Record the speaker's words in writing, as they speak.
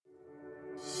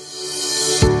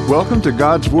Welcome to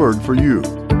God's Word for You,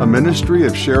 a ministry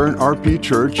of Sharon RP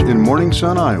Church in Morning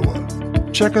Sun,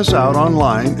 Iowa. Check us out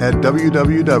online at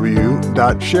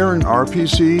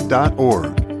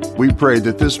www.sharonrpc.org. We pray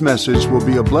that this message will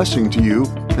be a blessing to you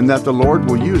and that the Lord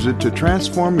will use it to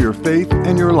transform your faith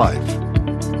and your life.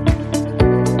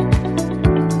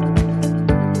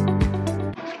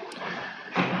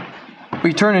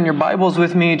 We turn in your Bibles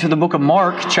with me to the book of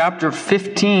Mark, chapter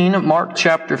 15. Mark,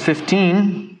 chapter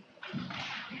 15.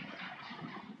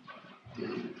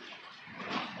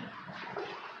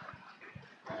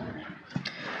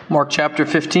 Mark chapter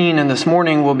 15, and this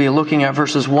morning we'll be looking at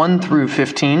verses 1 through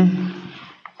 15.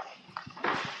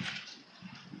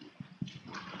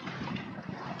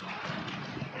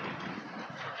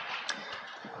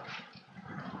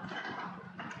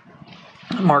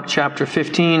 Mark chapter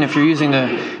 15, if you're using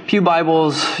the Pew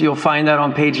Bibles, you'll find that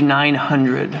on page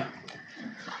 900.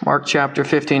 Mark chapter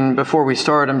 15. Before we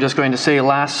start, I'm just going to say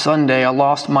last Sunday I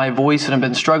lost my voice and I've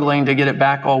been struggling to get it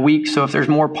back all week. So if there's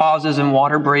more pauses and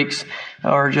water breaks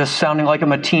or just sounding like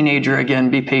I'm a teenager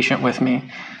again, be patient with me.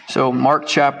 So Mark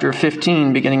chapter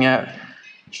 15, beginning at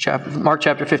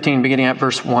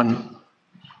verse 1.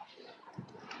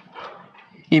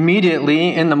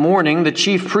 Immediately in the morning, the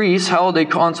chief priests held a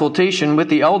consultation with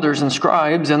the elders and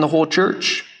scribes and the whole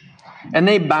church. And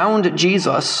they bound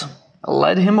Jesus,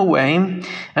 led him away,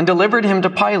 and delivered him to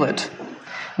Pilate.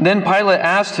 Then Pilate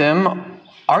asked him,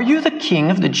 "Are you the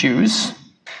king of the Jews?"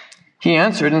 He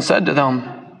answered and said to them,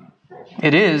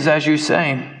 "It is as you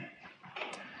say."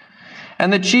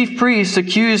 And the chief priests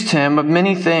accused him of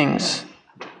many things,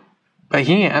 but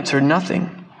he answered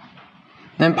nothing.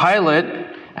 Then Pilate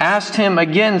asked him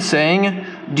again, saying,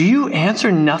 "Do you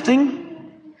answer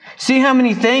nothing? See how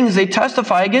many things they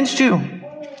testify against you."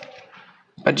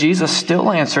 But Jesus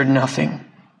still answered nothing,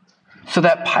 so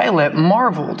that Pilate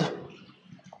marveled.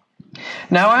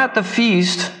 Now at the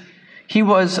feast, he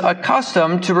was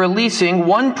accustomed to releasing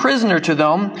one prisoner to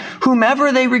them,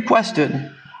 whomever they requested.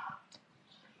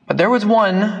 But there was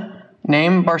one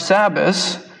named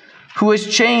Barabbas, who was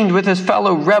chained with his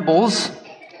fellow rebels.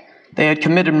 They had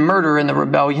committed murder in the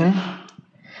rebellion.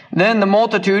 Then the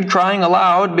multitude, crying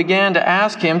aloud, began to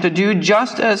ask him to do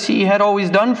just as he had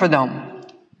always done for them.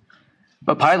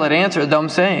 But Pilate answered them,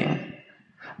 saying,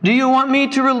 "Do you want me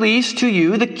to release to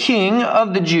you the king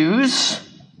of the Jews?"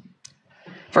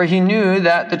 For he knew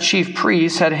that the chief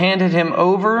priests had handed him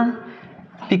over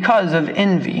because of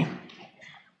envy.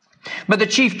 But the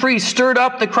chief priests stirred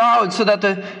up the crowd so that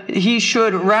he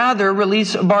should rather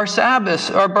release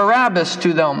Barabbas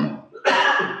to them.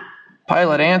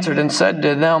 Pilate answered and said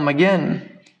to them again,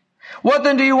 "What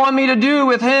then do you want me to do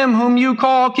with him whom you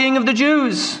call king of the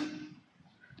Jews?"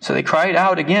 So they cried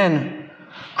out again,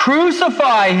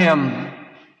 "Crucify him!"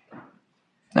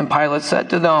 Then Pilate said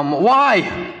to them, "Why?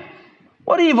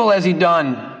 What evil has he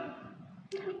done?"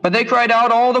 But they cried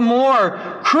out all the more,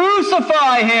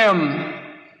 "Crucify him!"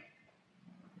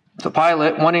 So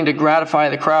Pilate, wanting to gratify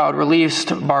the crowd,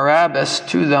 released Barabbas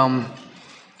to them,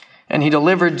 and he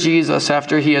delivered Jesus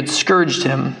after he had scourged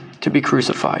him to be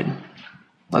crucified.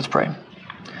 Let's pray.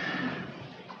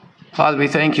 Father, we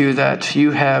thank you that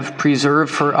you have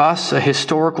preserved for us a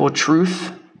historical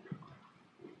truth,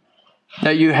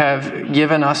 that you have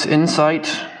given us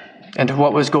insight into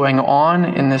what was going on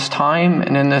in this time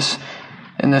and in this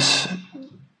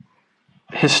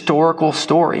historical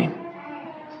story.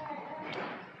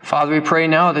 Father, we pray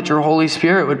now that your Holy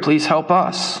Spirit would please help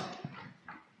us,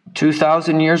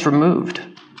 2,000 years removed,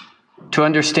 to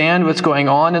understand what's going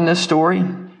on in this story,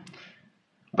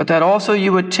 but that also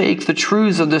you would take the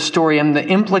truths of this story and the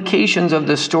implications of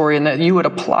this story and that you would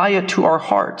apply it to our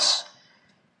hearts.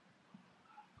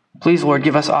 Please, Lord,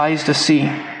 give us eyes to see,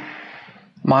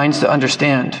 minds to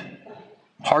understand,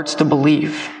 hearts to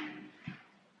believe,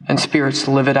 and spirits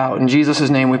to live it out. In Jesus'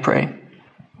 name we pray.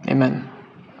 Amen.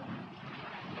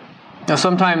 Now,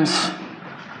 sometimes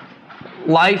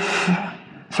life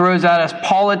throws at us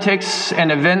politics and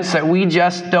events that we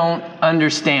just don't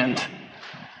understand.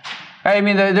 I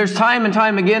mean, there's time and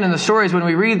time again in the stories when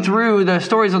we read through the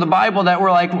stories of the Bible that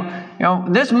we're like,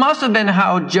 this must have been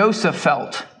how Joseph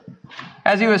felt.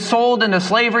 As he was sold into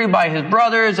slavery by his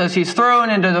brothers, as he's thrown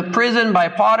into the prison by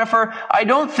Potiphar, I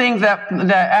don't think that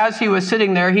as he was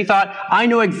sitting there, he thought, I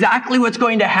know exactly what's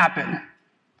going to happen.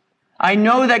 I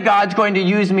know that God's going to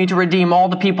use me to redeem all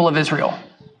the people of Israel.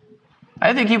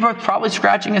 I think he was probably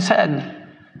scratching his head.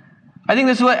 I think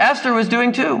this is what Esther was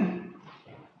doing too.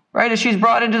 Right? As she's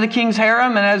brought into the king's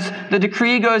harem, and as the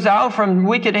decree goes out from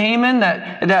wicked Haman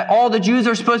that all the Jews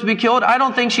are supposed to be killed, I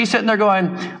don't think she's sitting there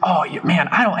going, oh, man,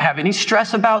 I don't have any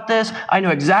stress about this. I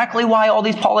know exactly why all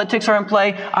these politics are in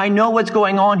play. I know what's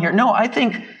going on here. No, I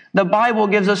think the Bible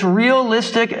gives us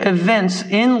realistic events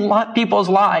in people's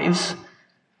lives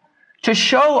to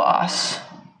show us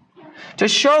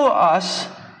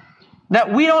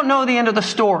that we don't know the end of the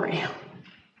story,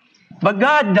 but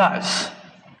God does.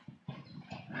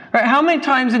 Right? How many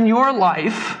times in your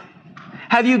life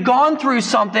have you gone through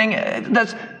something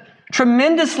that's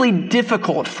tremendously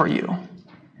difficult for you?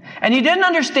 And you didn't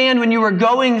understand when you were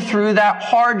going through that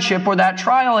hardship or that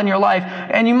trial in your life,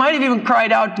 and you might have even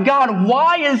cried out, God,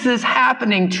 why is this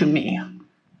happening to me?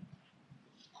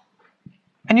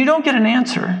 And you don't get an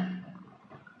answer.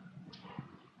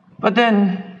 But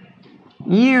then,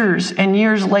 years and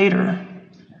years later,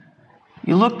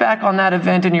 you look back on that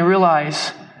event and you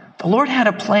realize, the Lord had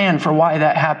a plan for why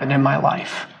that happened in my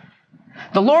life.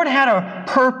 The Lord had a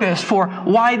purpose for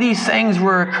why these things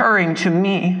were occurring to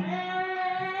me.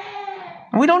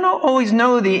 And we don't always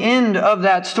know the end of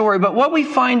that story, but what we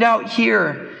find out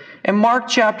here in Mark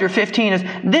chapter 15 is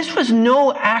this was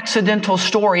no accidental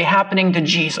story happening to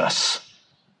Jesus.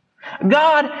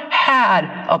 God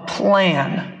had a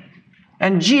plan,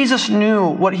 and Jesus knew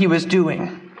what he was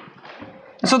doing.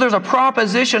 And so there's a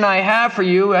proposition I have for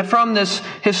you from this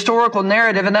historical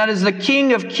narrative, and that is the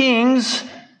King of Kings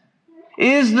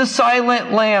is the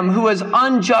silent lamb who was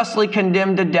unjustly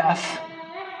condemned to death.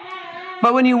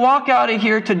 But when you walk out of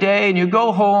here today and you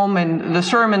go home and the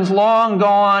sermon's long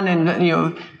gone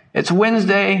and it's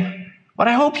Wednesday, what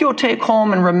I hope you'll take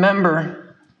home and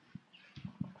remember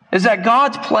is that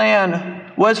God's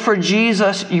plan was for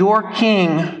Jesus, your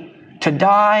King, to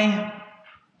die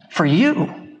for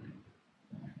you.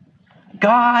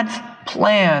 God's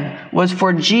plan was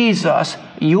for Jesus,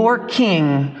 your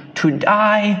King, to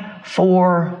die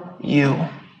for you.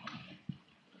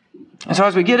 And so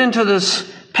as we get into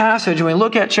this passage, and we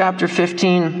look at chapter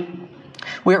 15,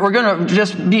 we're going to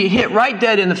just be hit right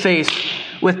dead in the face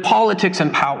with politics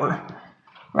and power.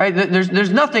 Right?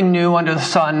 There's nothing new under the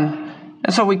sun.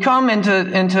 And so we come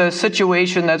into a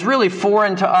situation that's really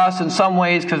foreign to us in some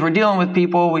ways because we're dealing with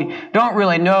people we don't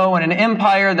really know, and an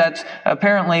empire that's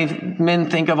apparently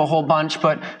men think of a whole bunch,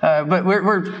 but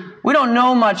we don't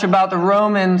know much about the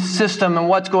Roman system and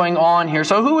what's going on here.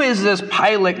 So who is this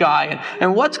Pilate guy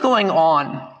and what's going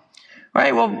on?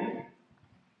 Right? Well,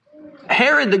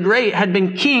 Herod the Great had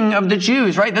been king of the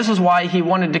Jews, right? This is why he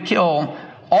wanted to kill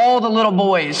all the little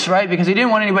boys, right? Because he didn't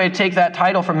want anybody to take that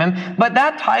title from him. But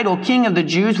that title, King of the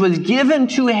Jews, was given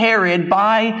to Herod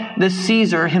by the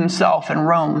Caesar himself in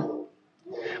Rome.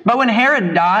 But when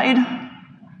Herod died,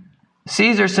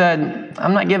 Caesar said,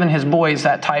 I'm not giving his boys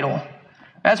that title.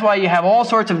 That's why you have all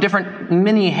sorts of different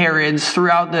mini Herods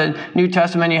throughout the New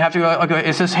Testament. You have to go, okay,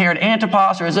 is this Herod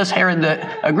Antipas or is this Herod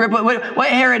the Agrippa? What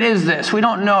Herod is this? We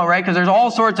don't know, right? Because there's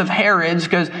all sorts of Herods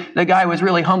because the guy was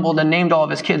really humbled and named all of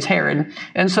his kids Herod.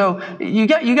 And so you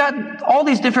got all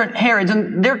these different Herods,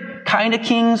 and they're kind of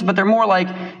kings, but they're more like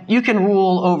you can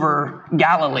rule over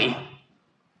Galilee,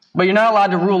 but you're not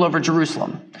allowed to rule over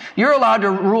Jerusalem. You're allowed to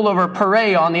rule over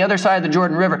Perea on the other side of the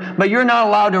Jordan River, but you're not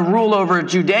allowed to rule over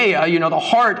Judea, the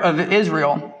heart of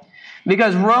Israel.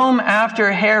 Because Rome, after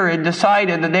Herod,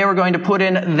 decided that they were going to put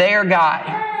in their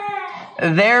guy,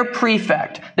 their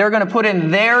prefect. They were going to put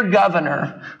in their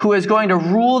governor who is going to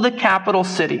rule the capital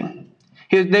city.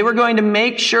 They were going to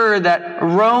make sure that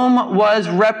Rome was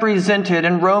represented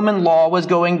and Roman law was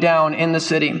going down in the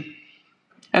city.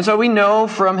 And so we know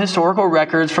from historical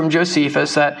records from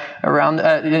Josephus that around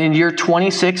in year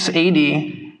 26 AD,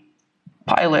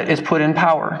 Pilate is put in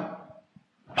power.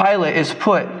 Pilate is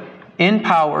put in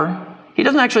power. He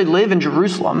doesn't actually live in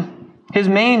Jerusalem. His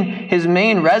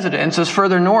main residence is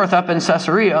further north up in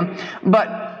Caesarea.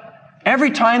 But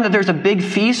every time that there's a big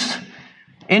feast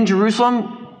in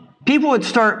Jerusalem, people would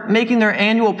start making their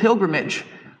annual pilgrimage.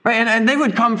 Right? And they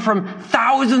would come from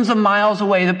thousands of miles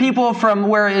away. The people from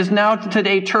where is now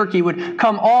today Turkey would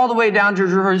come all the way down to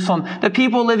Jerusalem. The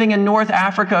people living in North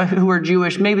Africa who were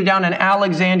Jewish, maybe down in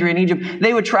Alexandria in Egypt,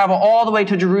 they would travel all the way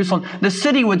to Jerusalem. The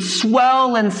city would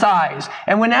swell in size.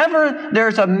 And whenever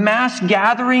there's a mass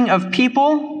gathering of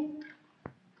people,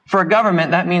 for a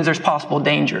government, that means there's possible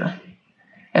danger.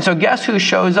 And so guess who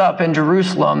shows up in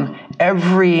Jerusalem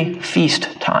every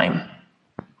feast time?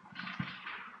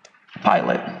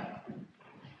 Pilate.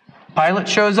 Pilate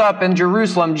shows up in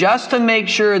Jerusalem just to make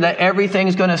sure that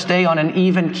everything's going to stay on an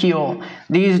even keel.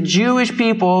 These Jewish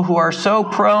people who are so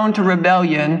prone to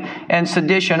rebellion and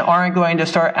sedition aren't going to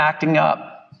start acting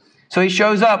up. So he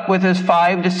shows up with his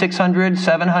 500 to 600,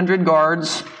 700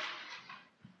 guards.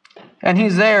 And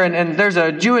he's there, and there's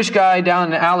a Jewish guy down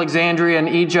in Alexandria in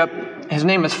Egypt. His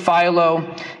name is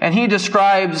Philo, and he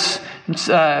describes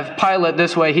Pilate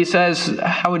this way. He says,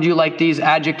 how would you like these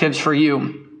adjectives for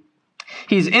you?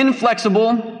 He's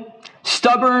inflexible,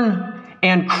 stubborn,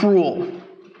 and cruel.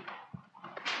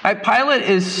 Right, Pilate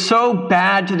is so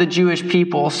bad to the Jewish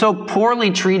people, so poorly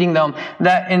treating them,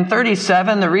 that in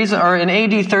 37, in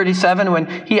AD 37,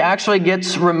 when he actually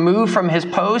gets removed from his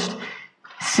post,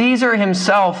 Caesar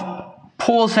himself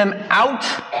pulls him out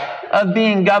of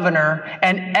being governor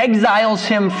and exiles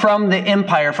him from the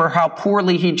empire for how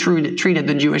poorly he treated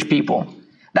the Jewish people.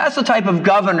 That's the type of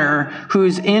governor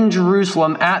who's in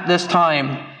Jerusalem at this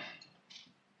time.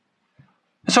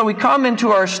 So we come into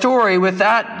our story with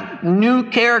that new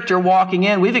character walking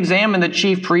in. We've examined the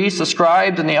chief priests, the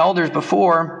scribes, and the elders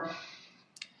before.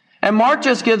 And Mark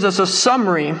just gives us a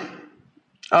summary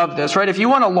of this, right? If you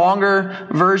want a longer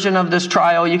version of this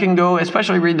trial, you can go,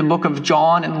 especially read the book of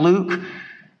John and Luke.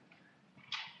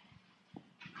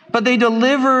 But they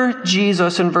deliver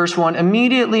Jesus in verse 1.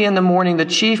 Immediately in the morning, the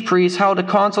chief priests held a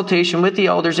consultation with the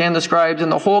elders and the scribes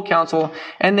and the whole council,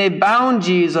 and they bound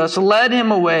Jesus, led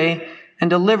him away, and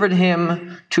delivered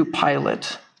him to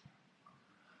Pilate.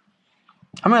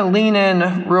 I'm going to lean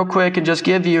in real quick and just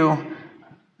give you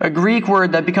a Greek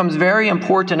word that becomes very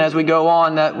important as we go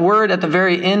on. That word at the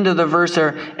very end of the verse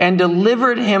there, and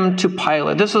delivered him to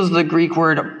Pilate. This is the Greek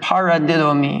word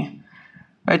paradidomi,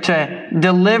 right? To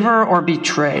deliver or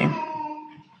betray.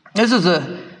 This is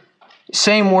the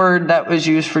same word that was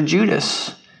used for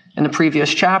Judas in the previous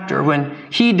chapter when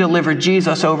he delivered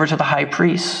Jesus over to the high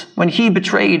priest, when he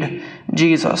betrayed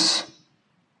Jesus.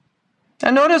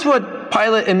 And notice what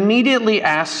Pilate immediately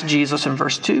asks Jesus in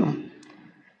verse 2.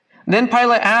 Then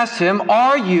Pilate asked him,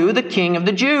 "Are you the king of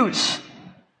the Jews?"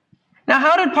 Now,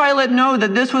 how did Pilate know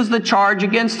that this was the charge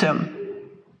against him?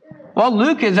 Well,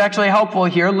 Luke is actually helpful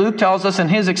here. Luke tells us in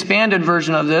his expanded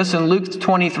version of this, in Luke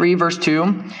 23, verse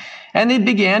 2, and they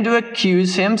began to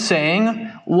accuse him, saying,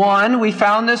 1, we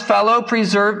found this fellow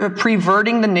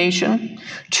perverting the nation.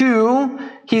 2,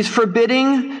 he's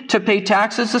forbidding to pay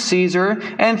taxes to Caesar.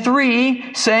 And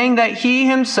 3, saying that he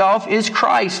himself is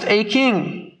Christ, a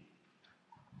king.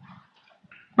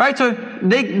 Right? So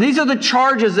these are the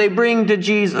charges they bring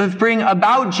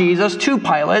about Jesus to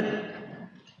Pilate.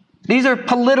 These are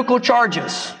political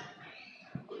charges.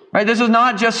 Right? This is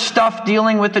not just stuff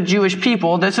dealing with the Jewish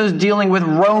people. This is dealing with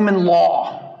Roman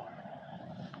law.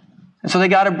 And so they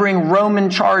got to bring Roman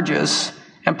charges.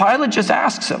 And Pilate just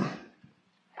asks him,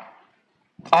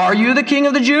 "Are you the king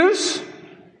of the Jews?"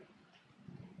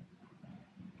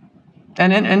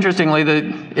 And interestingly,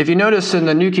 if you notice in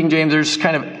the New King James, there's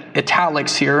kind of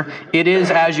italics here. It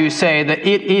is as you say. The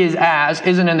 "it is as"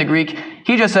 isn't in the Greek.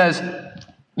 He just says,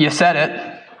 "You said it."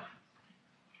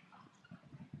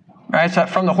 Right? So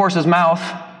from the horse's mouth.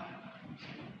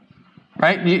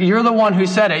 Right? You're the one who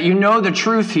said it. You know the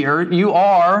truth here. You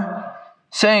are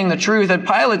saying the truth. And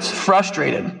Pilate's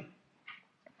frustrated.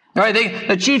 Right?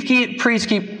 The chief priests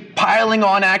keep piling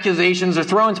on accusations. They're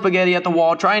throwing spaghetti at the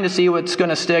wall, trying to see what's going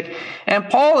to stick. And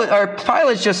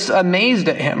Pilate's just amazed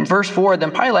at him. Verse 4,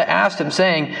 then Pilate asked him,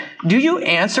 saying, "Do you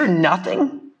answer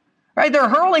nothing?" Right? They're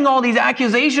hurling all these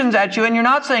accusations at you, and you're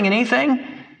not saying anything.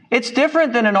 It's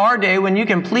different than in our day when you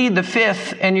can plead the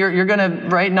fifth and you're going to,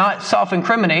 right, not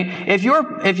self-incriminate. If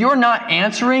you're not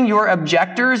answering your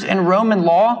objectors in Roman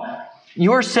law,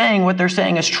 you're saying what they're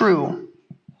saying is true.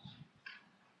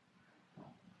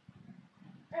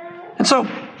 And so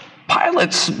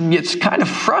Pilate gets kind of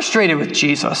frustrated with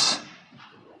Jesus.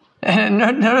 And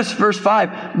notice verse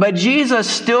 5. But Jesus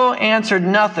still answered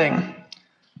nothing.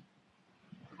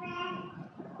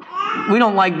 We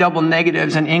don't like double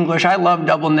negatives in English. I love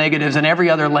double negatives in every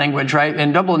other language, right?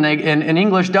 In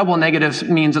English, double negatives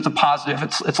means it's a positive.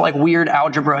 It's like weird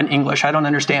algebra in English. I don't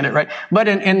understand it, right? But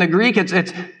in the Greek,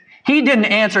 it's he didn't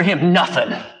answer him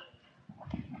nothing.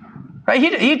 Right?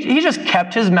 He just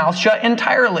kept his mouth shut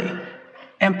entirely.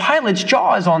 And Pilate's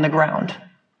jaw is on the ground.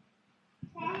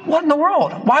 What in the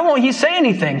world? Why won't he say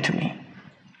anything to me?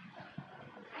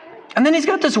 And then he's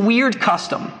got this weird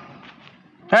custom.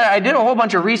 I did a whole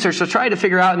bunch of research to try to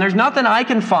figure out, and there's nothing I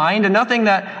can find and nothing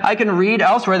that I can read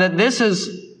elsewhere that this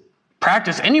is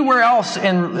practiced anywhere else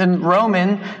in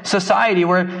Roman society,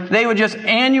 where they would just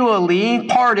annually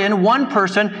pardon one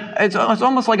person. It's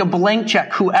almost like a blank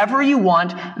check. Whoever you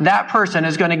want, that person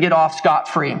is going to get off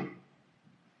scot-free.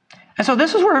 And so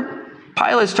this is where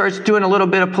Pilate starts doing a little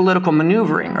bit of political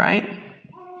maneuvering, right?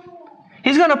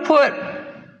 He's going to put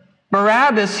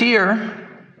Barabbas here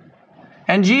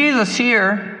and Jesus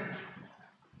here,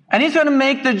 And he's going to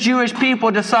make the Jewish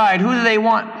people decide who do they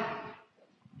want.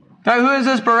 Now, who is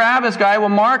this Barabbas guy? Well,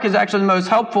 Mark is actually the most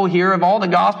helpful here of all the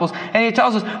Gospels. And he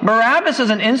tells us Barabbas is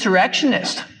an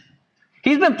insurrectionist.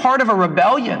 He's been part of a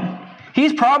rebellion.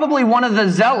 He's probably one of the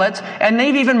zealots, and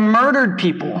they've even murdered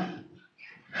people.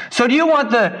 So do you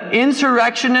want the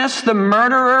insurrectionist, the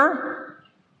murderer,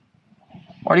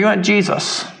 or do you want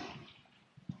Jesus?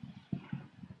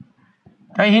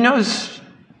 Right? He knows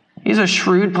he's a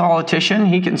shrewd politician.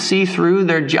 He can see through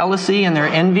their jealousy and their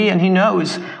envy, and he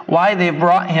knows why they've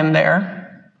brought him there.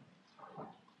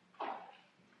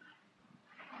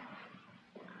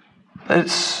 The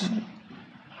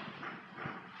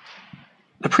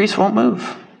priests won't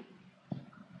move.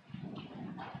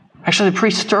 Actually, the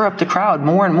priests stir up the crowd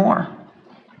more and more.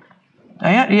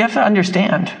 Now, you have to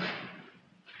understand,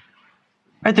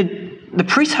 right? The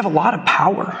priests have a lot of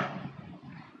power.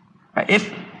 Right?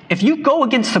 If you go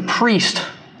against the priest,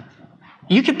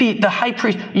 you could be the high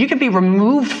priest. You could be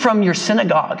removed from your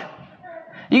synagogue.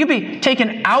 You could be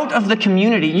taken out of the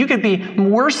community. You could be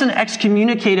worse than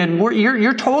excommunicated.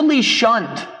 You're totally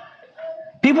shunned.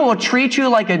 People will treat you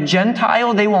like a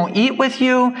Gentile. They won't eat with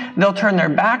you. They'll turn their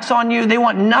backs on you. They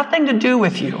want nothing to do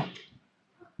with you.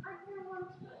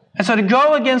 And so to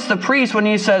go against the priest when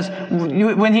he says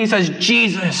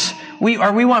Jesus, we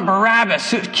want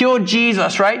Barabbas, kill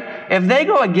Jesus, right? If they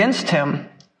go against him,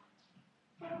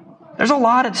 there's a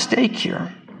lot at stake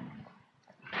here.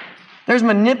 There's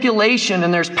manipulation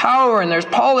and there's power and there's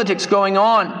politics going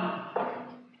on.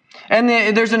 And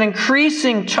there's an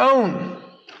increasing tone.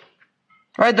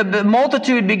 Right? The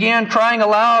multitude began crying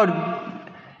aloud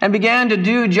and began to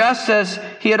do just as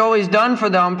he had always done for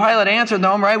them. Pilate answered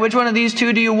them, right? Which one of these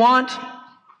two do you want?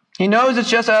 He knows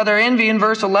it's just out of their envy in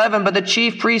verse 11, but the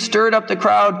chief priest stirred up the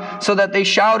crowd so that they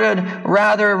shouted,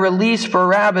 rather, release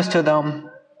Barabbas to them.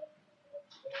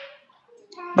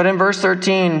 But in verse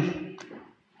 13,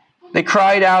 they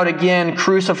cried out again,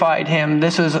 crucified him.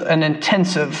 This is an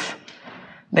intensive.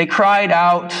 They cried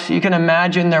out. You can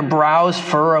imagine their brows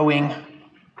furrowing.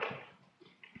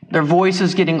 Their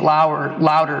voices getting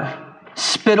louder.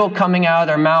 Spittle coming out of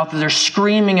their mouth as they're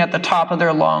screaming at the top of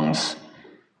their lungs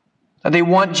that they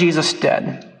want Jesus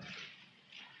dead.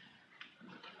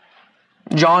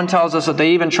 John tells us that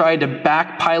they even tried to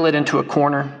back Pilate into a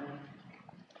corner.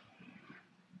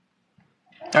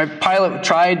 Pilate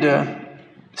tried to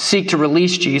seek to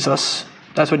release Jesus.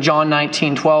 That's what John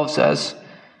 19:12 says.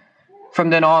 From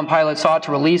then on, Pilate sought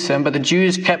to release him, but the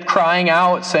Jews kept crying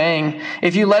out, saying,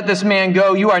 if you let this man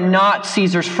go, you are not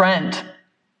Caesar's friend.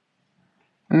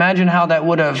 Imagine how that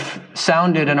would have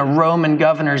sounded in a Roman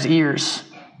governor's ears.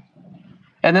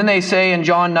 And then they say in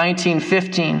John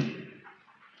 19:15,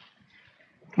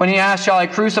 when he asked, shall I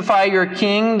crucify your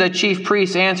king? The chief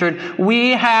priests answered, we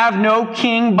have no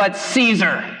king but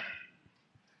Caesar.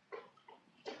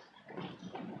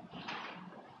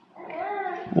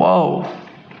 Whoa.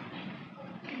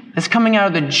 It's coming out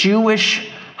of the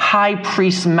Jewish high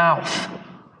priest's mouth.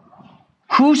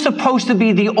 Who's supposed to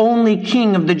be the only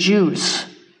king of the Jews?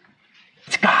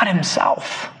 It's God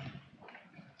himself.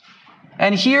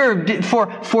 And here,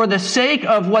 for the sake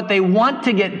of what they want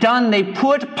to get done, they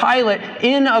put Pilate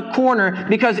in a corner,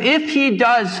 because if he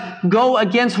does go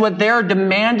against what they're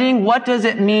demanding, what does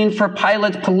it mean for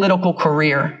Pilate's political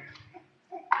career?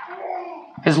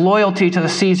 His loyalty to the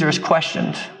Caesar is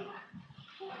questioned.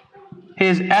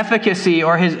 His efficacy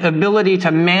or his ability to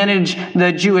manage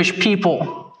the Jewish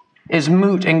people is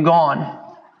moot and gone.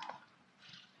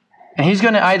 And he's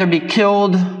going to either be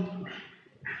killed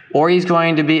or he's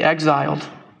going to be exiled.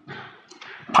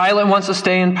 Pilate wants to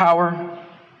stay in power.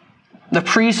 The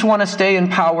priests want to stay in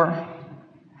power.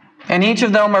 And each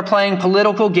of them are playing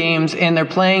political games, and they're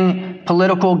playing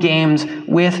political games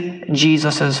with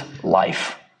Jesus'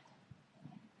 life.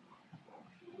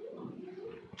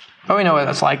 But we know what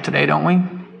that's like today, don't we?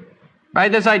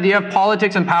 Right? This idea of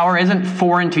politics and power isn't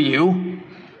foreign to you.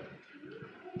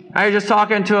 I was just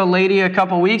talking to a lady a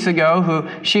couple weeks ago who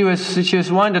she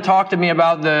was wanting to talk to me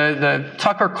about the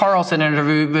Tucker Carlson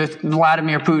interview with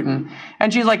Vladimir Putin.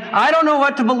 And she's like, I don't know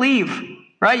what to believe.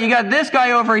 Right? You got this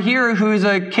guy over here who's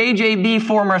a KGB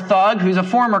former thug, who's a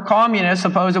former communist,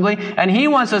 supposedly, and he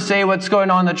wants to say what's going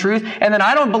on, the truth. And then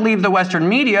I don't believe the Western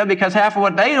media, because half of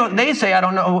what they say, I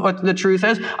don't know what the truth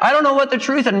is. I don't know what the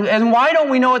truth is. And why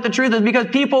don't we know what the truth is? Because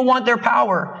people want their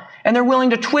power. And they're willing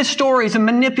to twist stories and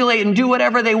manipulate and do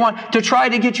whatever they want to try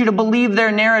to get you to believe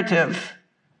their narrative.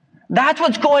 That's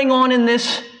what's going on in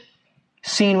this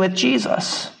scene with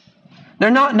Jesus.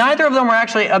 Neither of them are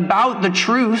actually about the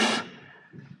truth.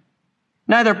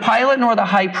 Neither Pilate nor the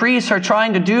high priest are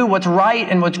trying to do what's right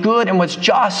and what's good and what's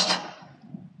just.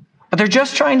 But they're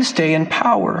just trying to stay in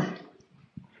power.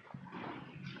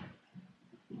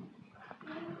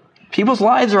 People's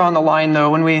lives are on the line, though,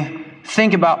 when we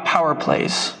think about power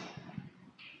plays.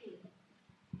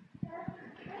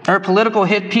 There are political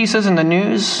hit pieces in the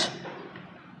news,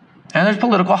 and there's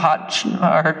political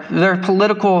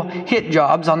hit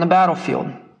jobs on the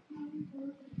battlefield.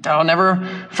 I'll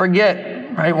never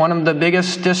forget, right? One of the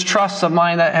biggest distrusts of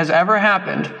mine that has ever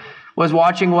happened was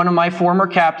watching one of my former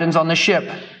captains on the ship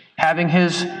having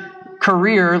his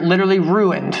career literally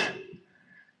ruined.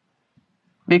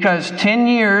 Because 10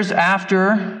 years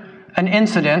after an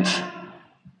incident,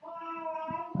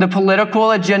 the political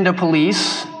agenda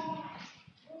police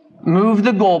moved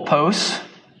the goalposts,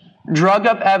 drug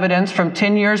up evidence from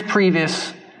 10 years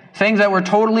previous, things that were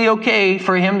totally okay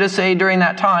for him to say during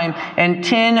that time, and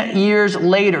 10 years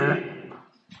later,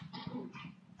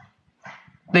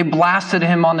 they blasted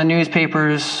him on the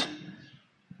newspapers,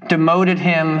 demoted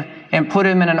him, and put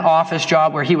him in an office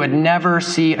job where he would never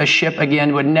see a ship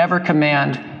again, would never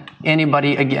command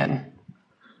anybody again.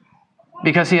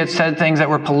 Because he had said things that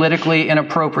were politically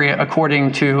inappropriate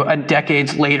according to a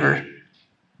decades later.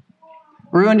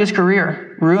 Ruined his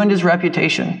career, ruined his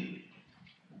reputation.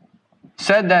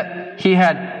 Said that he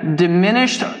had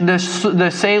diminished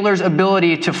the sailors'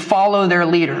 ability to follow their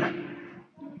leader.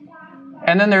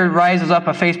 And then there rises up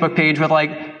a Facebook page with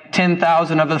like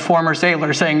 10,000 of the former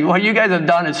sailors saying, what you guys have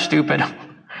done is stupid.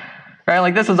 Right?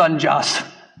 Like, this is unjust.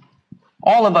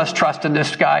 All of us trusted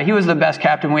this guy. He was the best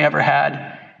captain we ever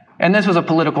had. And this was a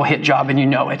political hit job, and you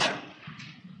know it.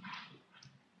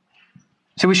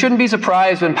 So we shouldn't be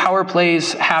surprised when power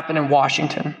plays happen in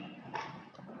Washington.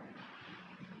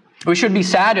 We should be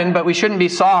saddened, but we shouldn't be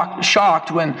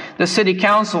shocked when the city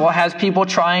council has people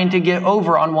trying to get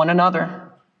over on one another.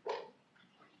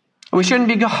 We shouldn't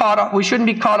be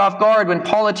caught off guard when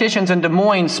politicians in Des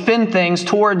Moines spin things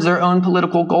towards their own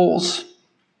political goals.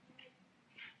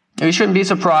 We shouldn't be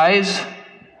surprised,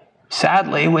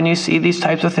 sadly, when you see these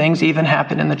types of things even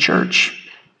happen in the church,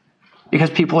 because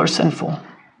people are sinful.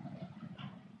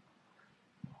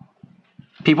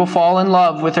 People fall in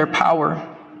love with their power.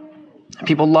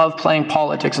 People love playing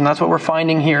politics, and that's what we're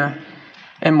finding here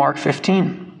in Mark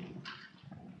 15.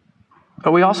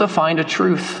 But we also find a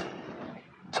truth,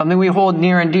 something we hold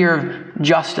near and dear,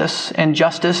 justice, and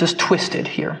justice is twisted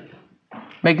here.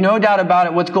 Make no doubt about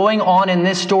it, what's going on in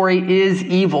this story is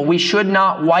evil. We should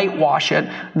not whitewash it.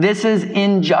 This is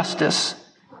injustice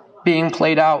being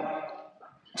played out.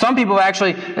 Some people have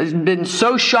actually been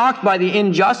so shocked by the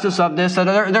injustice of this that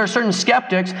there are certain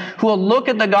skeptics who will look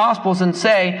at the Gospels and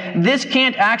say, this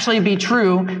can't actually be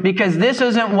true because this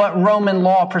isn't what Roman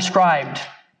law prescribed.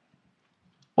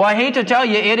 Well, I hate to tell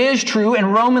you, it is true,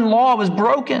 and Roman law was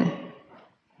broken.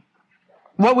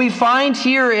 What we find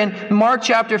here in Mark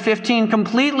chapter 15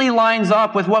 completely lines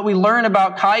up with what we learn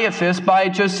about Caiaphas by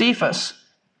Josephus.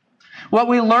 What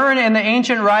we learn in the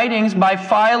ancient writings by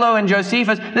Philo and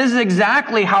Josephus, this is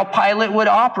exactly how Pilate would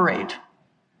operate.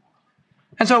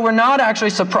 And so we're not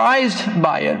actually surprised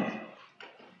by it.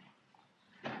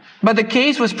 But the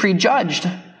case was prejudged.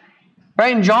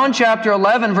 Right? In John chapter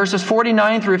 11, verses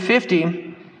 49 through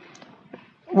 50,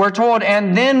 we're told,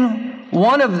 and then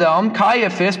one of them,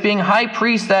 Caiaphas, being high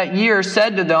priest that year,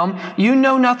 said to them, you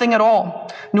know nothing at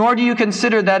all, nor do you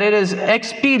consider that it is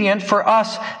expedient for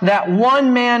us that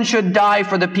one man should die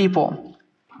for the people,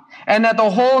 and that the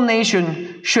whole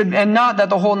nation should, and not that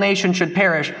the whole nation should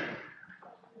perish.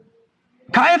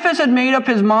 Caiaphas had made up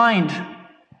his mind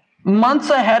months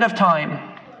ahead of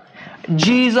time.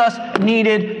 Jesus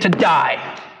needed to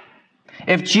die.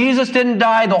 If Jesus didn't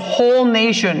die, the whole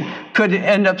nation could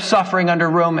end up suffering under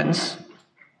Romans.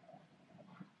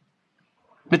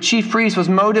 The chief priest was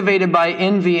motivated by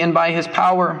envy and by his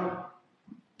power.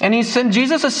 And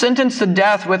Jesus is sentenced to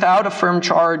death without a firm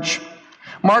charge.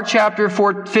 Mark chapter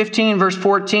 15, verse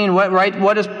 14,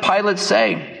 what does Pilate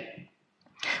say?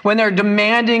 When they're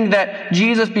demanding that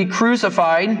Jesus be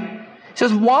crucified, he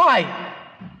says, why?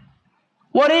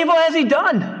 What evil has he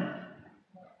done?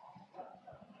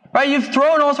 Right? You've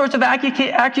thrown all sorts of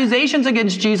accusations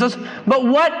against Jesus, but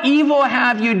what evil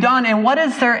have you done? And what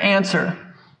is their answer?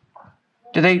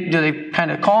 Do they kind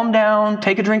of calm down,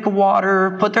 take a drink of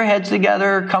water, put their heads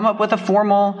together, come up with a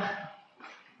formal?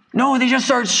 No, they just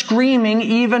start screaming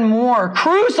even more.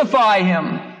 Crucify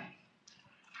him!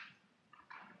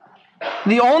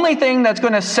 The only thing that's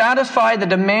going to satisfy the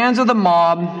demands of the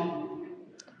mob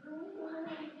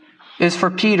is for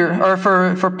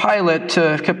Pilate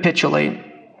to capitulate.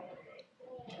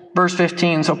 Verse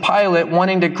 15, so Pilate,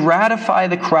 wanting to gratify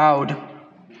the crowd,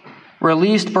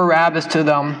 released Barabbas to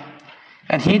them,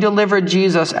 and he delivered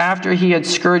Jesus after he had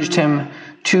scourged him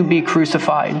to be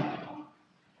crucified.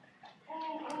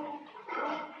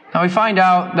 Now we find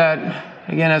out that,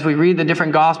 again, as we read the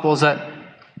different Gospels, that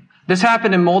this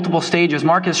happened in multiple stages.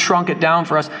 Mark has shrunk it down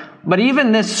for us. But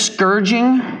even this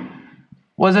scourging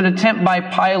was an attempt by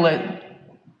Pilate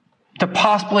to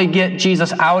possibly get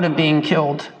Jesus out of being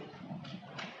killed.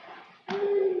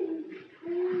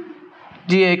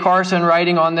 D.A. Carson,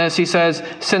 writing on this, he says,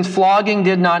 since flogging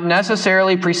did not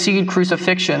necessarily precede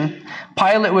crucifixion,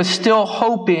 Pilate was still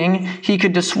hoping he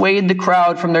could dissuade the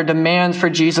crowd from their demands for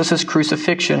Jesus'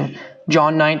 crucifixion.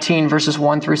 John 19, verses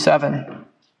 1 through 7.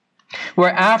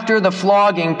 Where after the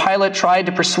flogging, Pilate tried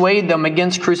to persuade them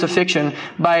against crucifixion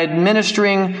by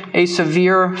administering a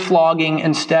severe flogging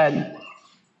instead.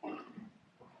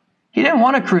 He didn't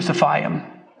want to crucify him.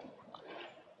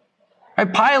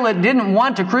 Pilate didn't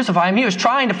want to crucify him. He was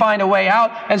trying to find a way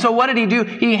out. And so what did he do?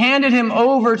 He handed him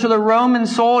over to the Roman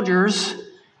soldiers.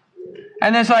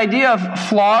 And this idea of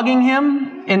flogging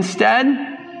him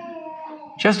instead,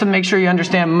 just to make sure you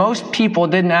understand, most people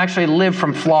didn't actually live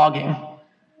from flogging.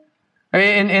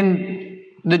 In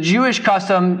the Jewish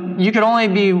custom, you could only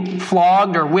be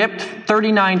flogged or whipped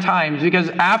 39 times because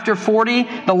after 40,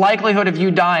 the likelihood of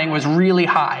you dying was really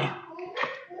high.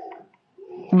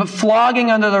 But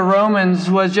flogging under the Romans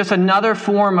was just another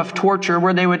form of torture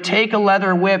where they would take a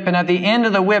leather whip, and at the end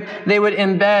of the whip, they would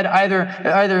embed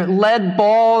either lead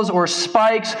balls or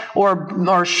spikes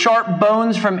or sharp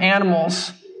bones from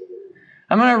animals.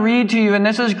 I'm going to read to you, and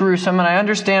this is gruesome, and I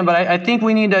understand, but I think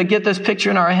we need to get this picture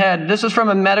in our head. This is from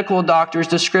a medical doctor's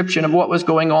description of what was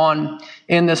going on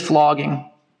in this flogging.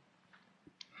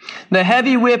 The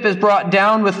heavy whip is brought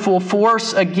down with full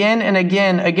force again and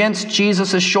again against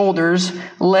Jesus' shoulders,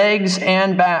 legs,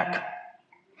 and back.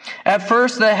 At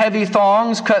first, the heavy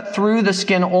thongs cut through the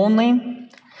skin only.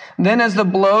 Then, as the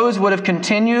blows would have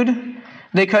continued,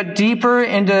 they cut deeper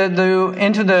into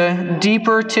the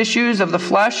deeper tissues of the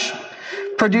flesh,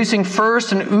 producing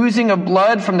first an oozing of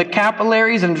blood from the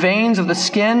capillaries and veins of the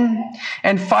skin,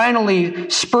 and finally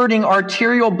spurting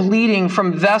arterial bleeding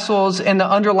from vessels in the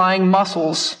underlying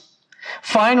muscles.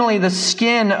 Finally, the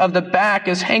skin of the back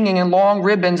is hanging in long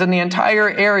ribbons, and the entire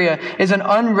area is an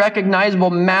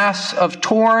unrecognizable mass of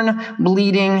torn,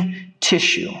 bleeding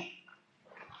tissue.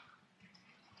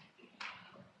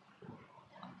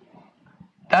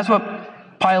 That's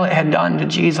what Pilate had done to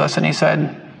Jesus, and he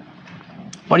said,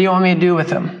 "What do you want me to do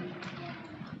with him?"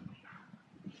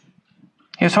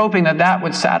 He was hoping that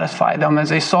would satisfy them as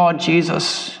they saw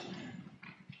Jesus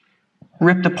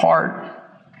ripped apart.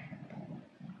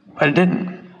 But it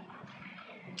didn't.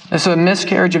 This is a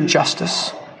miscarriage of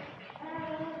justice.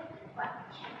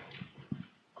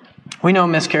 We know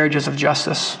miscarriages of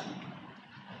justice.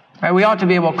 Right? We ought to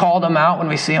be able to call them out when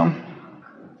we see them.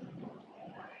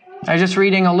 I was just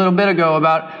reading a little bit ago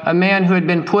about a man who had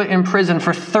been put in prison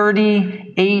for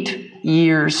 38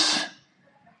 years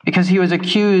because he was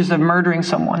accused of murdering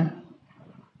someone.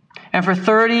 And for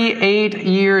 38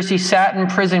 years, he sat in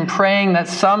prison praying that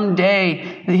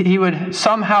someday he would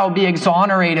somehow be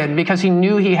exonerated because he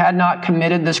knew he had not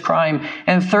committed this crime.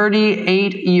 And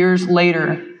 38 years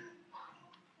later,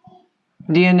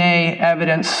 DNA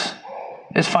evidence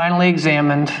is finally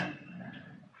examined,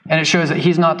 and it shows that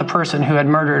he's not the person who had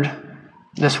murdered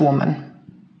this woman.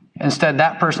 Instead,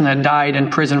 that person had died in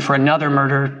prison for another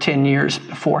murder 10 years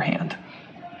beforehand.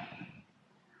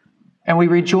 And we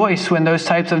rejoice when those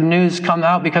types of news come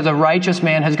out because a righteous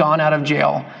man has gone out of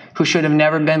jail who should have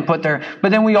never been put there.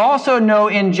 But then we also know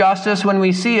injustice when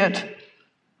we see it.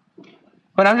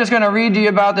 But I'm just going to read to you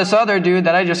about this other dude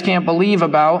that I just can't believe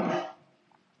about.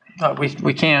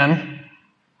 We can.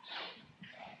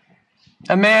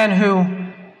 A man who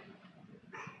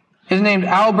is named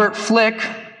Albert Flick.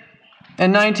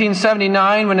 In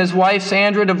 1979, when his wife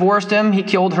Sandra divorced him, he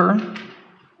killed her.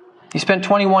 He spent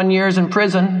 21 years in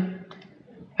prison.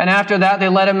 And after that, they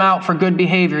let him out for good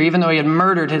behavior, even though he had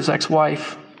murdered his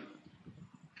ex-wife.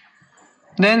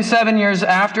 Then 7 years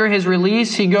after his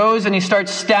release, he goes and he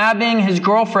starts stabbing his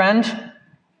girlfriend.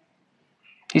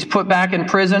 He's put back in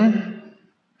prison.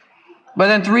 But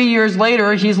then 3 years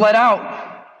later, he's let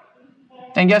out.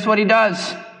 And guess what he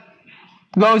does?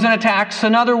 Goes and attacks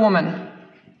another woman.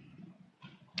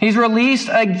 He's released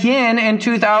again in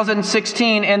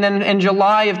 2016, and then in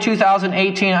July of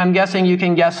 2018, I'm guessing you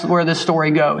can guess where this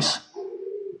story goes.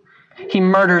 He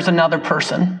murders another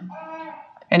person,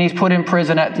 and he's put in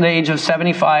prison at the age of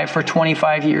 75 for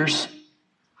 25 years.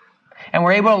 And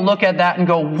we're able to look at that and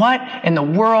go, what in the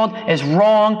world is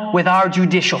wrong with our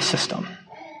judicial system?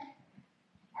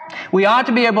 We ought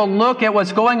to be able to look at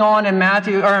what's going on in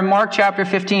Mark chapter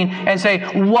 15 and say,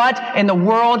 what in the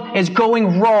world is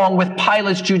going wrong with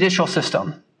Pilate's judicial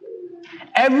system?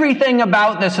 Everything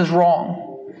about this is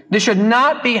wrong. This should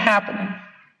not be happening.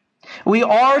 We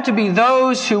are to be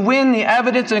those who, when the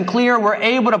evidence is clear, we're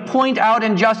able to point out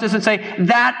injustice and say,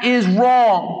 that is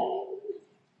wrong,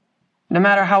 no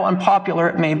matter how unpopular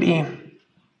it may be.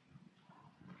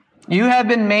 You have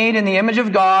been made in the image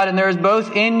of God, and there is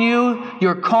both in you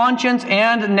your conscience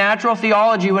and natural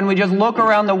theology. When we just look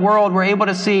around the world, we're able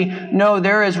to see, no,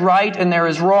 there is right and there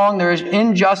is wrong, there is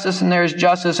injustice and there is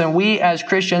justice, and we as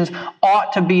Christians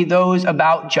ought to be those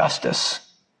about justice.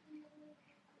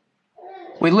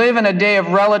 We live in a day of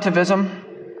relativism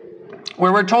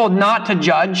where we're told not to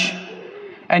judge,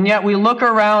 and yet we look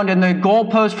around and the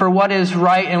goalpost for what is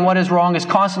right and what is wrong is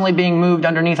constantly being moved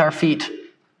underneath our feet.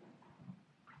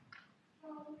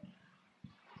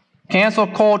 Cancel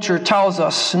culture tells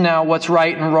us now what's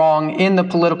right and wrong in the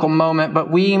political moment,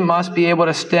 but we must be able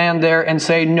to stand there and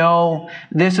say, no,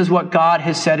 this is what God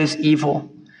has said is evil.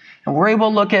 And we're able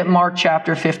to look at Mark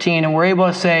chapter 15, and we're able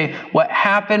to say what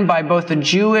happened by both the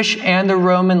Jewish and the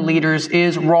Roman leaders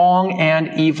is wrong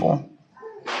and evil.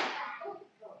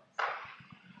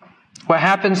 What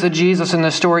happens to Jesus in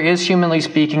this story is, humanly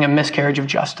speaking, a miscarriage of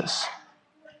justice.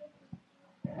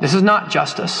 This is not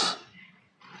justice.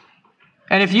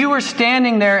 And if you were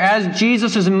standing there as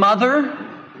Jesus' mother,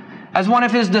 as one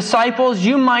of his disciples,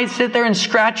 you might sit there and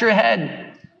scratch your head.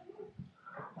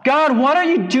 God, what are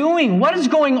you doing? What is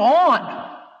going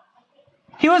on?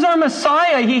 He was our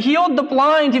Messiah. He healed the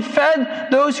blind. He fed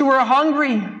those who were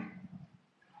hungry.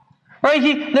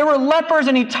 Right? There were lepers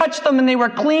and he touched them and they were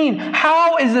clean.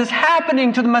 How is this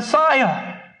happening to the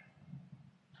Messiah?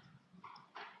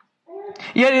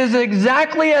 Yet it is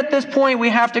exactly at this point we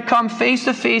have to come face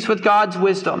to face with God's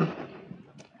wisdom.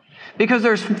 Because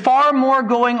there's far more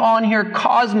going on here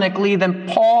cosmically than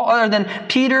than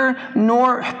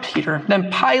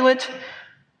Pilate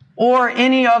or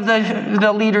any of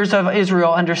the leaders of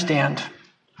Israel understand.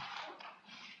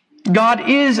 God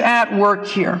is at work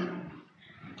here.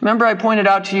 Remember I pointed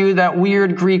out to you that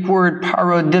weird Greek word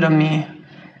paradidomi.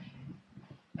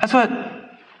 That's what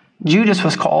Judas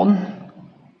was called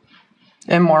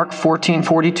in Mark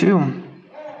 14:42.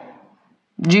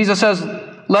 Jesus says,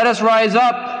 let us rise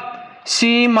up.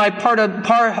 See, my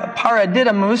paradidomus,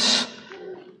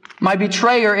 my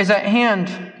betrayer, is at hand.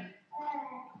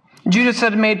 Judas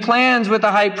had made plans with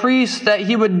the high priest that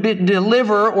he would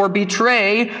deliver or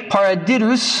betray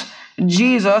paradidus,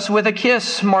 Jesus, with a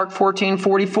kiss, Mark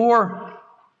 14:44.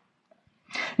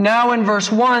 Now in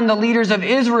verse 1, the leaders of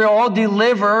Israel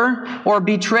deliver or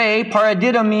betray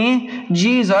paradidomi,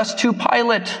 Jesus, to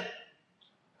Pilate.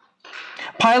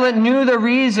 Pilate knew the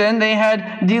reason they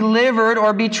had delivered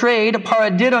or betrayed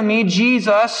paradidomi,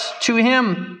 Jesus, to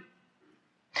him.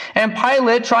 And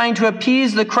Pilate, trying to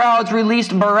appease the crowds,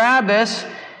 released Barabbas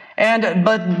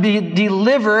but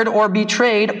delivered or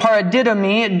betrayed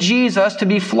paradidomi, Jesus, to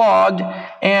be flogged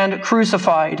and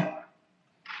crucified.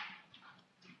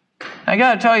 I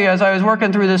got to tell you, as I was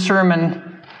working through this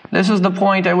sermon, this is the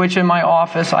point at which in my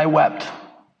office I wept.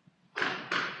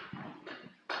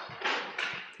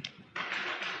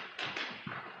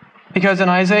 Because in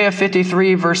Isaiah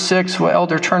 53, verse 6, what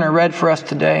Elder Turner read for us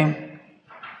today,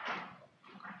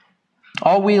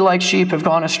 all we like sheep have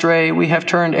gone astray. We have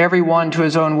turned every one to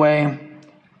his own way.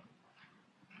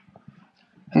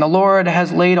 And the Lord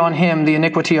has laid on him the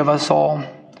iniquity of us all.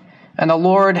 And the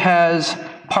Lord has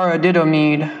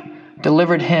paradidomied,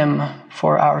 delivered him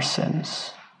for our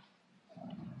sins.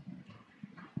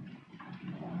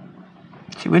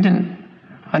 See, we didn't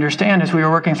understand as we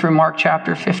were working through Mark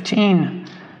chapter 15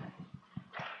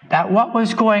 that what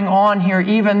was going on here,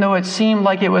 even though it seemed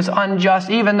like it was unjust,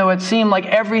 even though it seemed like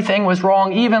everything was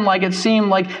wrong, even like it seemed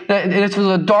like this was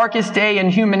the darkest day in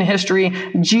human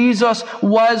history, Jesus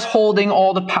was holding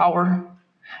all the power.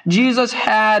 Jesus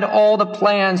had all the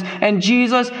plans, and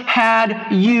Jesus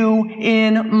had you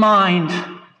in mind.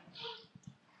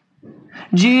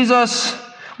 Jesus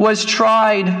was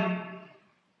tried,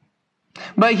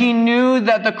 but he knew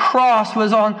that the crown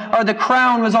was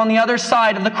on the other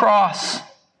side of the cross.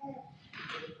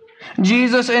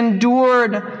 Jesus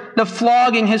endured the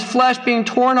flogging, his flesh being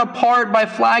torn apart by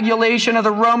flagellation of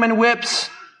the Roman whips,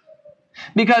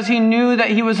 because he knew that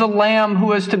he was a lamb who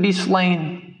was to be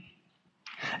slain.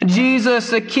 Jesus,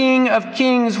 the King of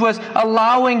Kings, was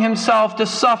allowing himself to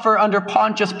suffer under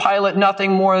Pontius Pilate,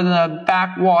 nothing more than a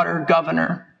backwater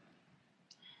governor.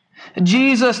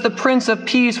 Jesus, the Prince of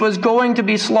Peace, was going to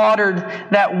be slaughtered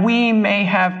that we may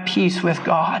have peace with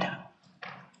God.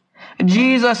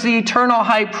 Jesus, the eternal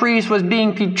high priest, was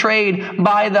being betrayed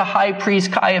by the high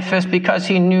priest Caiaphas because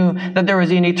he knew that there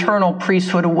was an eternal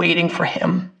priesthood waiting for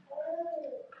him.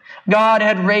 God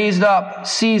had raised up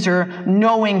Caesar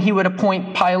knowing he would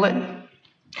appoint Pilate.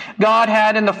 God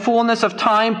had, in the fullness of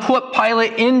time, put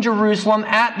Pilate in Jerusalem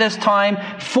at this time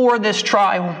for this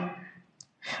trial.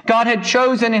 God had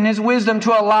chosen in his wisdom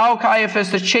to allow Caiaphas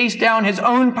to chase down his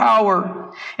own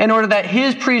power in order that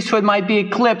his priesthood might be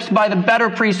eclipsed by the better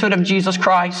priesthood of Jesus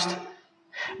Christ.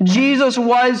 Jesus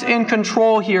was in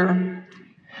control here.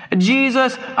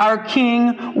 Jesus, our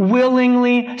King,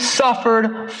 willingly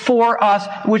suffered for us,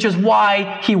 which is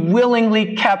why he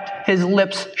willingly kept his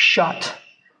lips shut.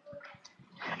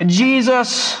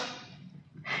 Jesus,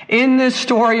 in this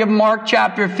story of Mark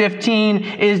chapter 15,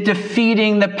 is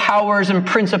defeating the powers and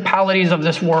principalities of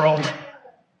this world.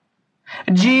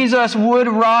 Jesus would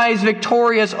rise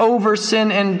victorious over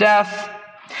sin and death.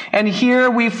 And here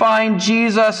we find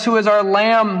Jesus, who is our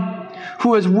Lamb,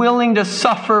 who is willing to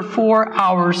suffer for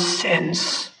our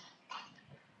sins.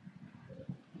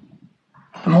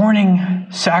 The morning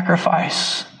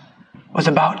sacrifice was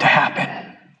about to happen.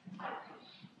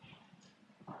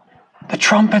 The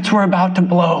trumpets were about to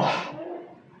blow.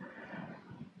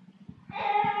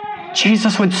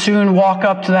 Jesus would soon walk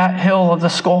up to that hill of the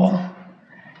skull,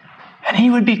 and he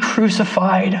would be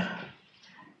crucified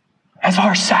as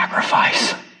our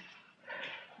sacrifice.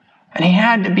 And he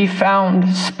had to be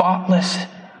found spotless.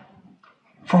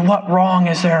 For what wrong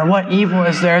is there? What evil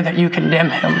is there that you condemn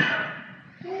him?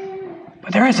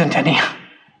 But there isn't any.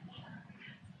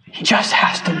 He just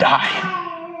has to die.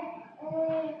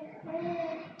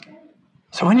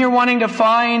 So when you're wanting to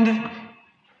find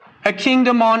a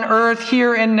kingdom on earth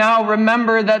here and now,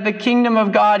 remember that the kingdom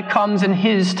of God comes in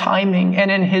his timing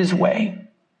and in his way.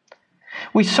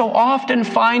 We so often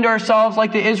find ourselves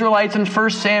like the Israelites in 1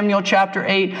 Samuel chapter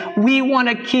 8. We want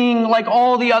a king like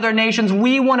all the other nations.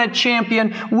 We want a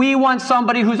champion. We want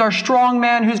somebody who's our strong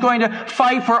man, who's going to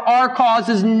fight for our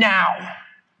causes now.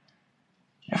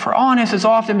 If we're honest, it's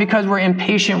often because we're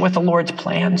impatient with the Lord's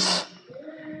plans.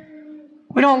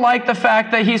 We don't like the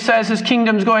fact that he says his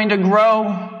kingdom's going to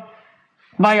grow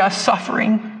by us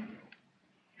suffering.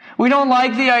 We don't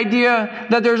like the idea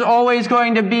that there's always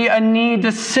going to be a need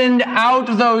to send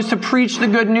out those to preach the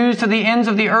good news to the ends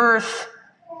of the earth,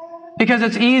 because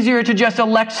it's easier to just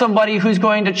elect somebody who's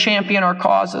going to champion our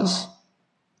causes.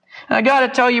 And I got to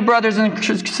tell you, brothers and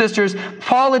sisters,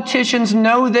 politicians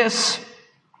know this.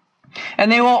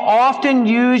 And they will often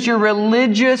use your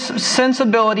religious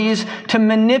sensibilities to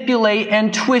manipulate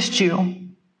and twist you,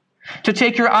 to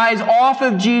take your eyes off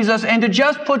of Jesus and to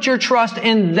just put your trust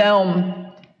in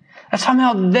them. That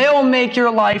somehow they'll make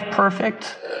your life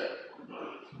perfect.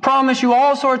 Promise you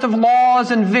all sorts of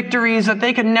laws and victories that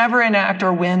they can never enact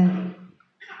or win.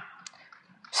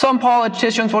 Some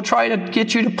politicians will try to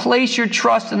get you to place your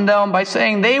trust in them by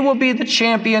saying they will be the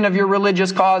champion of your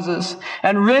religious causes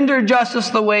and render justice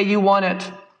the way you want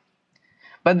it.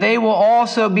 But they will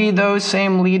also be those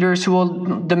same leaders who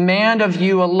will demand of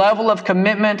you a level of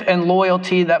commitment and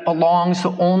loyalty that belongs to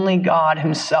only God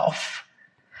himself.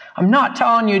 I'm not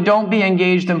telling you don't be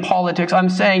engaged in politics. I'm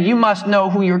saying you must know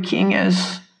who your king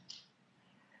is.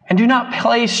 And do not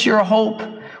place your hope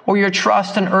or your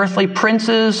trust in earthly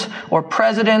princes or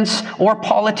presidents or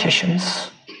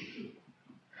politicians.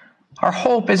 Our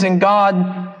hope is in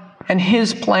God and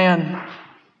his plan.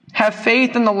 Have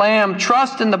faith in the Lamb.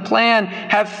 Trust in the plan.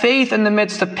 Have faith in the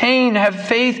midst of pain. Have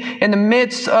faith in the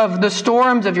midst of the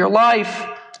storms of your life.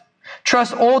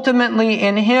 Trust ultimately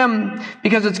in him,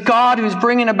 because it's God who's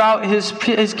bringing about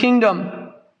his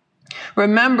kingdom.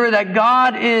 Remember that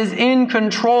God is in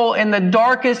control in the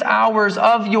darkest hours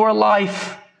of your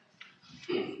life.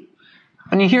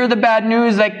 When you hear the bad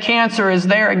news that cancer is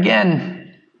there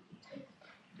again,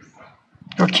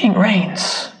 your king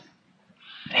reigns.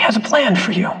 He has a plan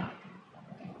for you.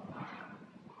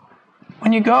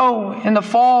 When you go in the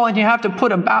fall and you have to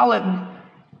put a ballot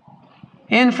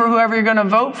in for whoever you're going to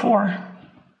vote for,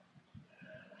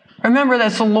 remember that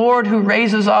it's the Lord who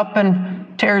raises up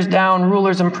and tears down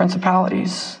rulers and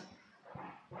principalities.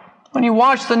 When you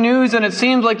watch the news and it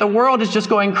seems like the world is just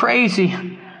going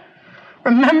crazy,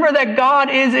 remember that God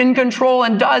is in control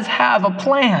and does have a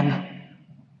plan.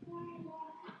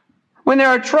 When there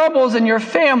are troubles in your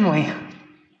family,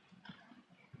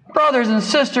 brothers and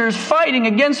sisters fighting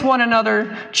against one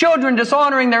another, children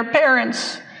dishonoring their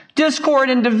parents, discord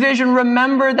and division,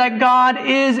 remember that God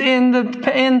is in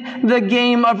the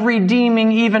game of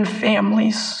redeeming even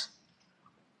families.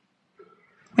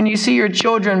 When you see your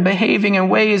children behaving in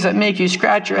ways that make you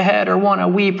scratch your head or want to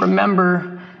weep,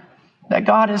 remember that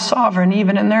God is sovereign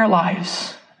even in their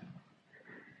lives.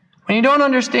 When you don't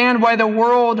understand why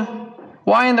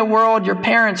in the world your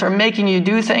parents are making you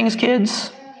do things,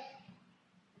 kids,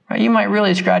 right, you might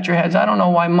really scratch your heads. I don't know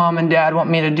why mom and dad want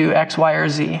me to do X, Y, or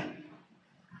Z.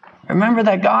 Remember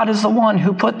that God is the one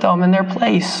who put them in their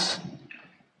place.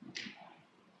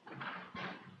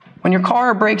 When your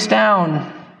car breaks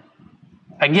down,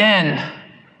 again,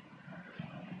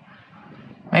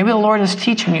 maybe the Lord is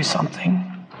teaching you something.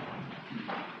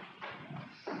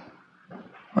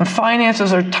 When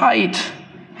finances are tight,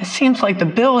 it seems like the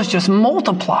bills just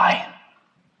multiply.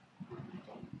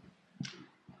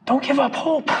 Don't give up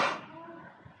hope.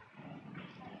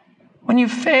 When you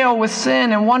fail with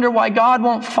sin and wonder why God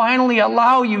won't finally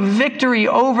allow you victory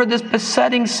over this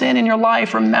besetting sin in your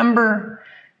life, remember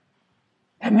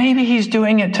that maybe He's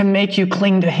doing it to make you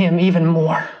cling to Him even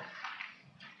more.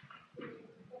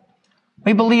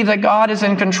 We believe that God is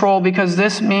in control because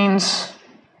this is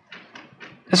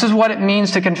what it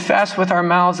means to confess with our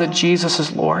mouths that Jesus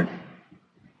is Lord.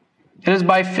 It is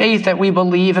by faith that we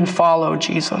believe and follow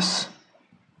Jesus.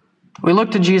 We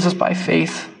look to Jesus by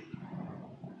faith.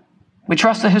 We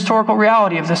trust the historical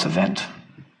reality of this event.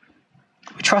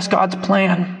 We trust God's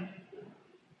plan.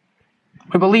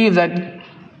 We believe that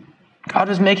God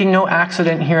is making no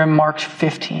accident here in Mark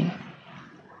 15.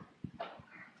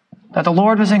 That the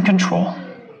Lord was in control.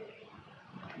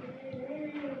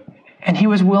 And He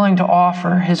was willing to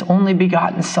offer His only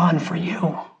begotten Son for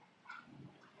you.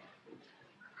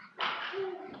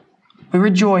 We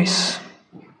rejoice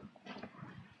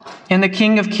in the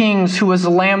King of Kings, who was the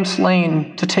Lamb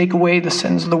slain to take away the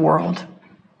sins of the world,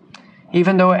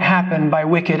 even though it happened by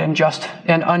wicked and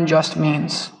unjust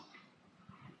means.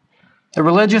 The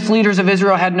religious leaders of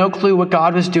Israel had no clue what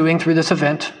God was doing through this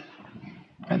event.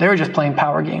 They were just playing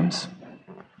power games.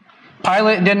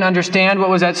 Pilate didn't understand what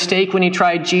was at stake when he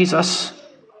tried Jesus.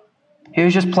 He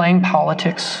was just playing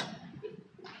politics.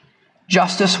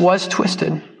 Justice was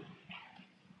twisted.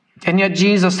 And yet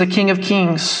Jesus, the King of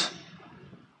Kings,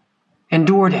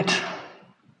 endured it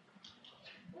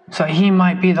so He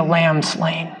might be the Lamb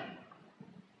slain,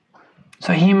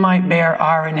 so He might bear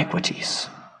our iniquities.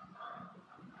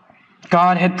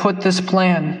 God had put this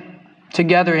plan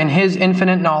together in His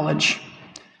infinite knowledge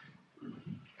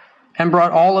and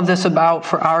brought all of this about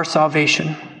for our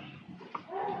salvation.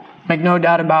 Make no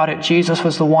doubt about it, Jesus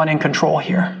was the one in control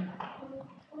here.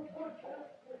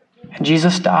 And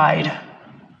Jesus died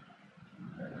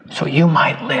so you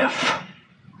might live.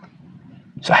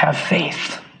 So have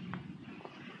faith,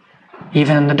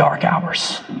 even in the dark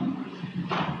hours.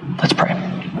 Let's pray.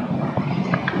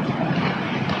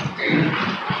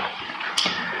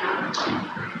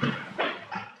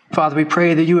 Father, we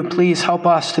pray that You would please help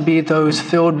us to be those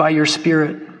filled by Your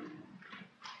Spirit,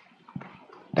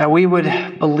 that we would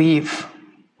believe.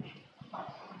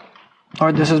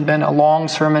 Lord, this has been a long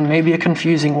sermon, maybe a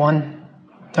confusing one.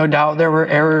 No doubt there were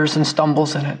errors and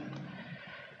stumbles in it.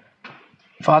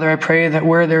 Father, I pray that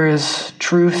where there is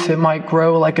truth, it might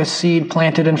grow like a seed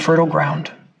planted in fertile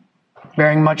ground,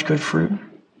 bearing much good fruit.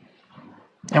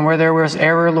 And where there was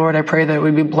error, Lord, I pray that it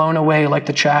would be blown away like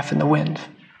the chaff in the wind.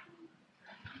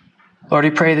 Lord,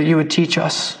 I pray that You would teach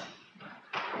us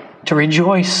to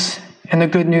rejoice in the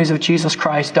good news of Jesus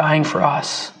Christ dying for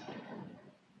us,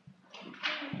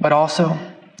 but also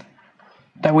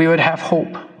that we would have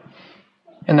hope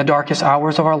in the darkest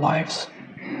hours of our lives.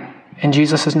 In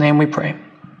Jesus' name we pray.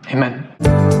 Amen.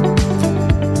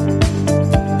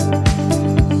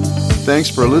 Thanks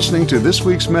for listening to this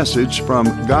week's message from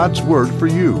God's Word for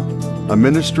You, a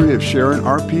ministry of Sharon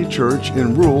RP Church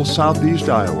in rural southeast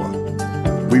Iowa.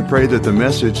 We pray that the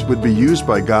message would be used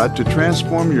by God to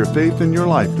transform your faith and your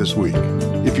life this week.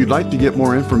 If you'd like to get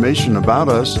more information about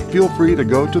us, feel free to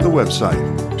go to the website,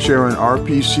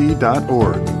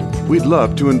 sharonrpc.org. We'd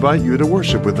love to invite you to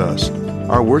worship with us.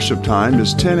 Our worship time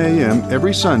is 10 a.m.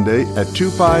 every Sunday at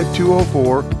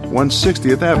 25204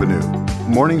 160th Avenue,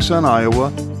 Morning Sun,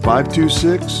 Iowa,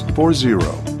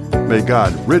 52640. May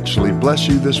God richly bless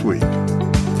you this week.